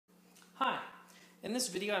In this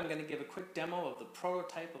video, I'm going to give a quick demo of the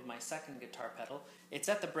prototype of my second guitar pedal. It's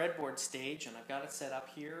at the breadboard stage, and I've got it set up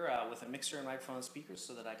here with a mixer and microphone and speakers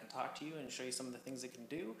so that I can talk to you and show you some of the things it can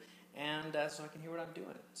do, and so I can hear what I'm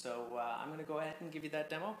doing. So I'm going to go ahead and give you that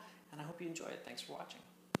demo, and I hope you enjoy it. Thanks for watching.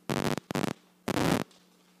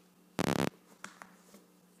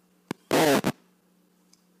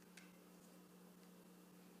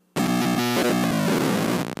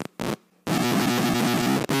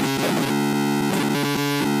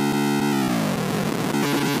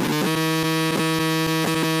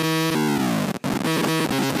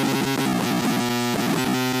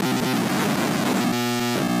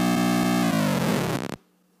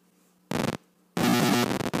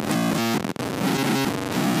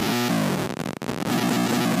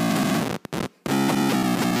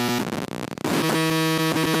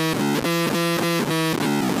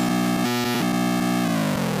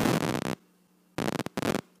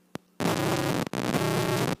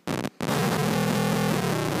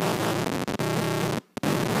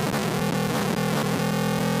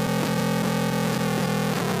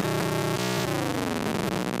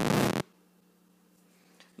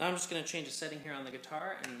 Now I'm just going to change a setting here on the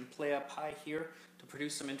guitar and play up high here to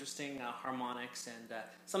produce some interesting harmonics, and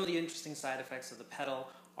some of the interesting side effects of the pedal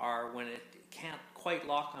are when it can't quite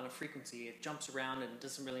lock on a frequency, it jumps around and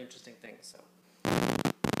does some really interesting things. So